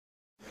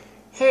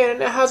Hey,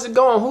 how's it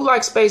going? Who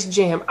likes Space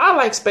Jam? I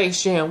like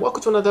Space Jam.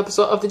 Welcome to another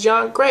episode of the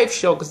Jongravesshow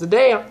Show.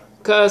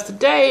 Because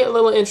today, a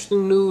little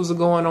interesting news is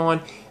going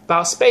on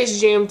about Space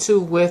Jam 2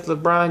 with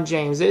LeBron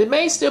James. It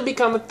may still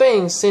become a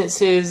thing since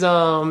his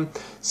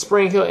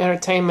Spring Hill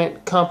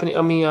Entertainment company,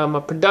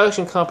 a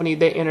production company,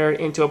 they entered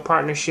into a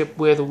partnership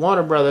with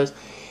Warner Brothers.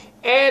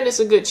 And it's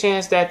a good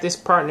chance that this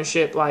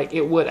partnership,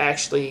 it would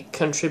actually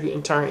contribute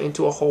and turn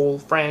into a whole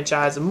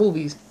franchise of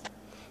movies.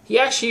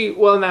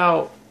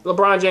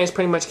 LeBron James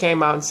pretty much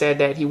came out and said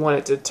that he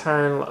wanted to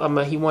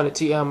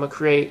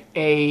create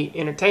a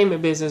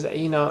entertainment business,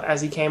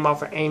 as he came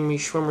off of Amy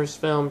Schumer's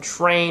film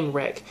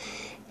Trainwreck.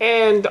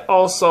 And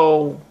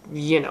also,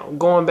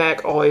 going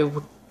back all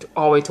the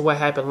way to what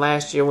happened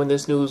last year when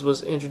this news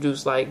was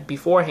introduced,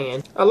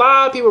 beforehand. A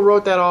lot of people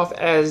wrote that off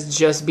as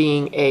just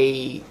being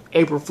a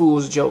April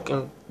Fool's joke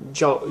and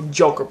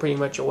Joker pretty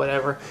much or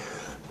whatever.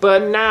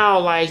 But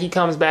now, he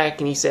comes back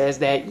and he says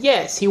that,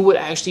 yes, he would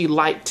actually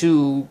like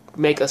to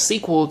make a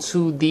sequel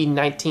to the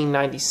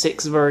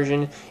 1996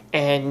 version,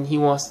 and he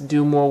wants to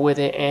do more with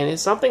it, and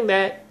it's something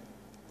that,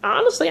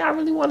 honestly, I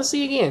really want to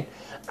see again.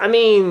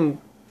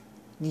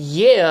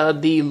 Yeah,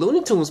 the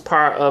Looney Tunes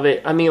part of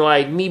it,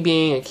 me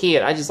being a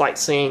kid, I just like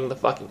seeing the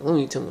fucking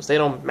Looney Tunes. They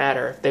don't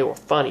matter if they were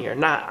funny or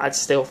not, I'd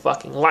still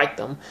fucking like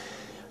them.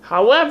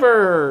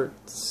 However,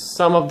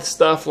 some of the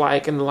stuff,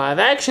 in the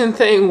live-action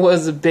thing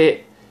was a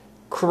bit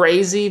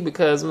crazy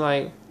because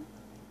some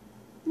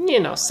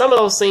of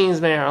those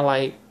scenes, man,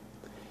 are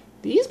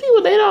these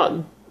people, they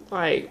don't,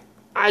 I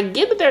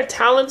get that their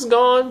talent's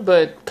gone,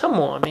 but come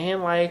on,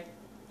 man, why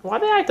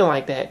they acting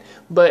like that?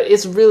 But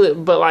it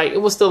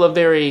was still a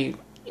very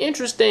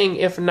interesting,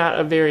 if not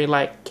a very,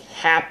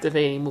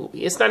 captivating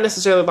movie. It's not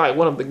necessarily,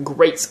 one of the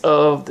greats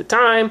of the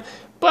time,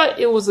 but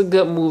it was a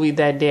good movie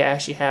that did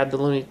actually have the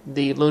Looney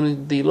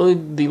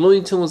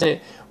Tunes in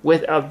it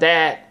with, of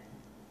that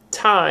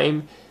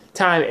time,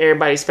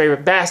 everybody's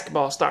favorite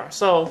basketball star.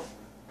 So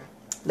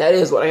that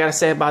is what I gotta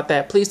say about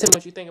that. Please tell me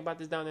what you think about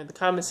this down there in the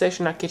comment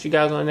section. I'll catch you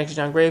guys on the next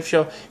Jongravesshow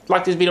Show. If you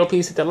like this video,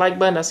 please hit the like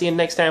button. I'll see you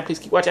next time. Please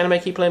keep watching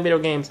anime, keep playing video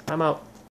games. I'm out.